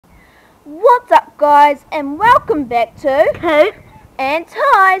What's up, guys, and welcome back to Who? and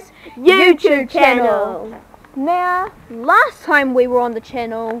Ty's YouTube channel. Now, last time we were on the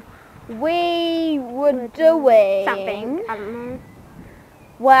channel, we were doing Something. I don't know.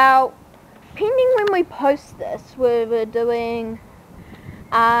 Well, pending when we post this, we were doing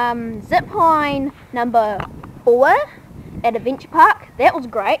zip line number 4 at Adventure Park. That was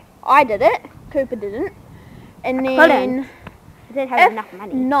great. I did it. Cooper didn't. And then, I didn't have enough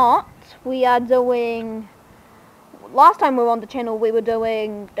money. not, we are doing. Last time we were on the channel, we were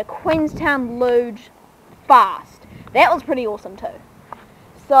doing the Queenstown Luge Fast. That was pretty awesome too.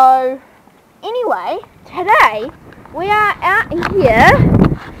 So, anyway, today we are out here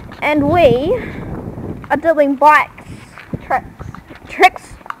and we are doing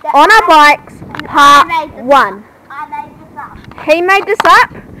tricks on our bikes, part 1. I made this up. He made this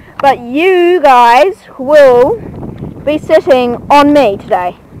up, but you guys will be sitting on me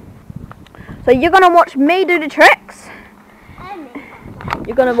today. So you're going to watch me do the tricks.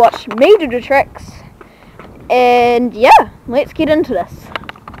 You're going to watch me do the tricks. And yeah, let's get into this.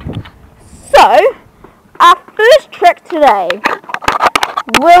 So, our first trick today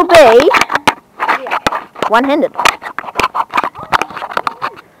will be one-handed.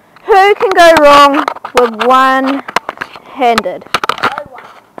 Who can go wrong with one-handed?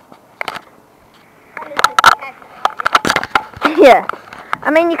 Yeah, I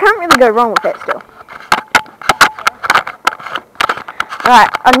mean, you can't really go wrong with that still. Alright,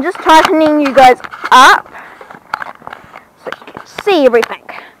 I'm just tightening you guys up so you can see everything.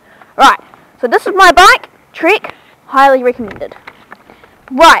 Right, so this is my bike trick, highly recommended.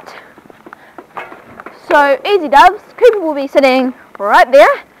 Right, so easy dubs, Cooper will be sitting right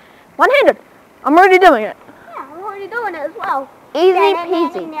there, one-handed. I'm already doing it. Yeah, I'm already doing it as well. Easy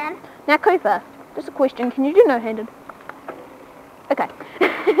peasy. Now Cooper, just a question, can you do no-handed? Okay.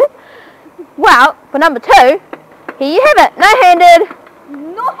 Well, for number 2, here you have it, no-handed.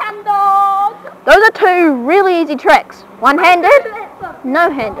 No-handed. Those are 2 really easy tricks. One-handed,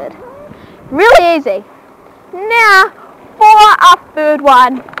 no-handed. Really easy. Now, for our third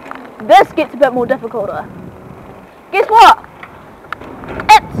one, this gets a bit more difficult. Guess what?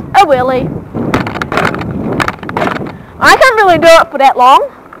 It's a wheelie. I can't really do it for that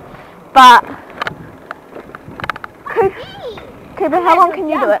long, but Cooper, how long can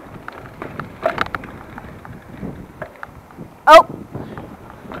you do it? Oh.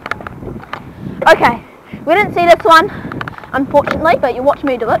 Okay, we didn't see this one, unfortunately, but you watch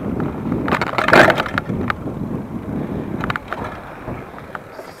me do it.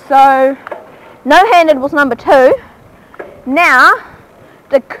 So, no-handed was number 2. Now,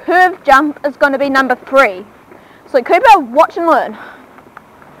 the curve jump is going to be number 3. So Cooper, watch and learn.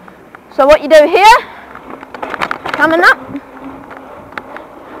 So what you do here, coming up,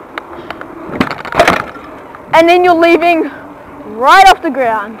 and then you're leaving right off the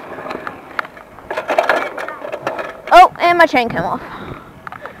ground. Oh, and my chain came off.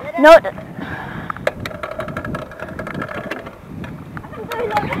 No, it didn't.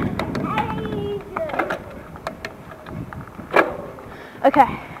 Okay.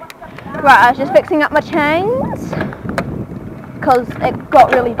 Right, I was just fixing up my chains because it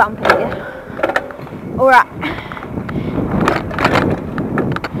got really bumpy here. Alright.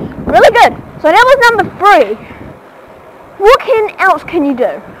 Really good. So that was number 3. What else can you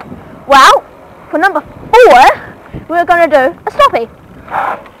do? Well, for number 4, we're going to do a stoppie.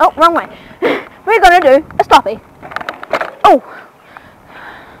 Oh, wrong way. We're going to do a stoppie. Oh.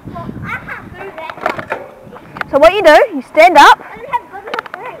 Well, I can't do that. So what you do, you stand up. I don't have good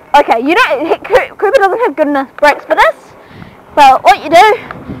enough brakes. Okay, you don't. Cooper doesn't have good enough brakes for this. But what you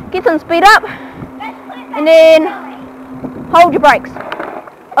do, get some speed up, and then hold your brakes.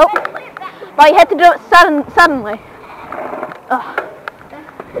 Oh, but you have to do it suddenly.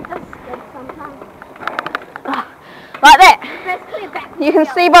 Like that. You can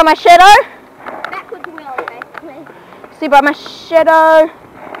see by my shadow. Backwards wheel, basically. See by my shadow.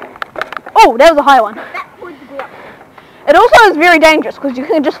 Oh, that was a high one. Backwards wheel. It also is very dangerous because you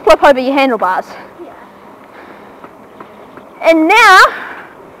can just flip over your handlebars. Yeah. And now,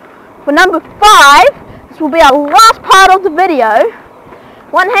 for number 5, this will be our last part of the video.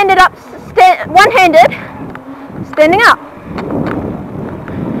 One-handed up, one-handed, standing up.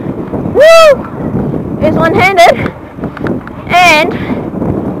 Woo! There's one-handed, and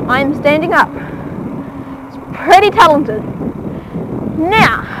I'm standing up. It's pretty talented.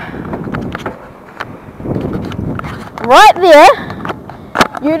 Now, right there,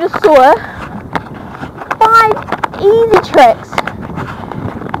 you just saw 5 easy tricks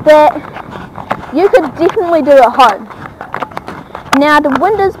that you could definitely do at home. Now the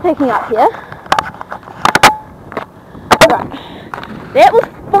wind is picking up here. Right. That was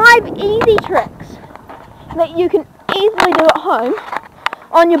 5 easy tricks that you can easily do at home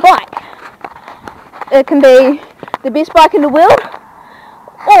on your bike. It can be the best bike in the world,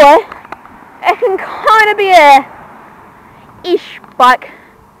 or it can kind of be a ish bike.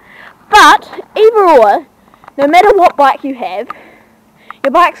 But either or, no matter what bike you have,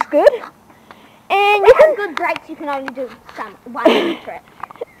 your bike's good, and you can good brakes. You can only do one trick.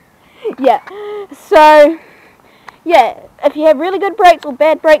 Yeah. So yeah, if you have really good brakes or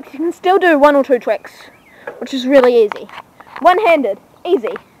bad brakes, you can still do 1 or 2 tricks, which is really easy. One-handed,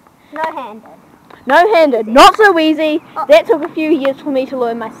 easy. No-handed. No-handed, not so easy. Oh. That took a few years for me to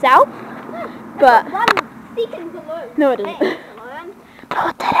learn myself. But 1 second to learn. No, it didn't. No,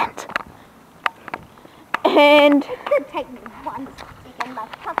 it didn't. And it could take me 1 second,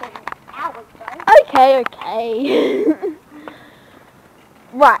 like a couple of hours though. Okay.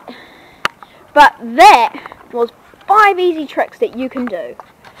 Right. But that was 5 easy tricks that you can do.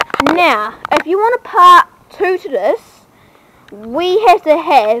 Now, if you want a part 2 to this, we have to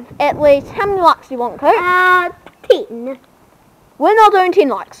have at least, how many likes do you want, Coop? 10. We're not doing 10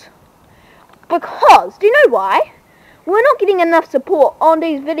 likes. Because, do you know why? We're not getting enough support on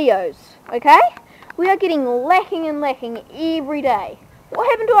these videos, okay? We are getting lacking every day. What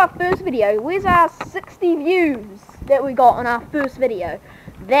happened to our first video? Where's our 60 views that we got on our first video?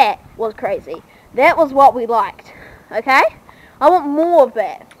 That was crazy. That was what we liked, okay? I want more of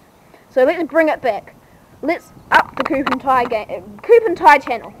that. So let's bring it back. Let's up the Coop and Ty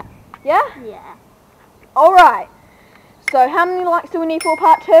channel. Yeah? Yeah. Alright. So how many likes do we need for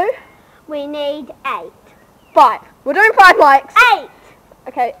part 2? We need 8. 5. We're doing 5 likes. 8!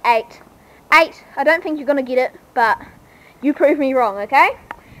 Okay, 8. 8. I don't think you're going to get it, but you prove me wrong, okay?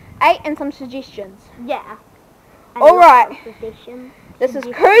 8 and some suggestions. Yeah. Alright. This is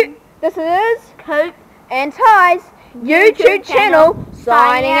Coop. This is Coop and Ty's YouTube channel.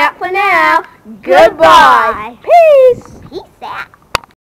 Signing out for now. Goodbye. Peace. Peace out.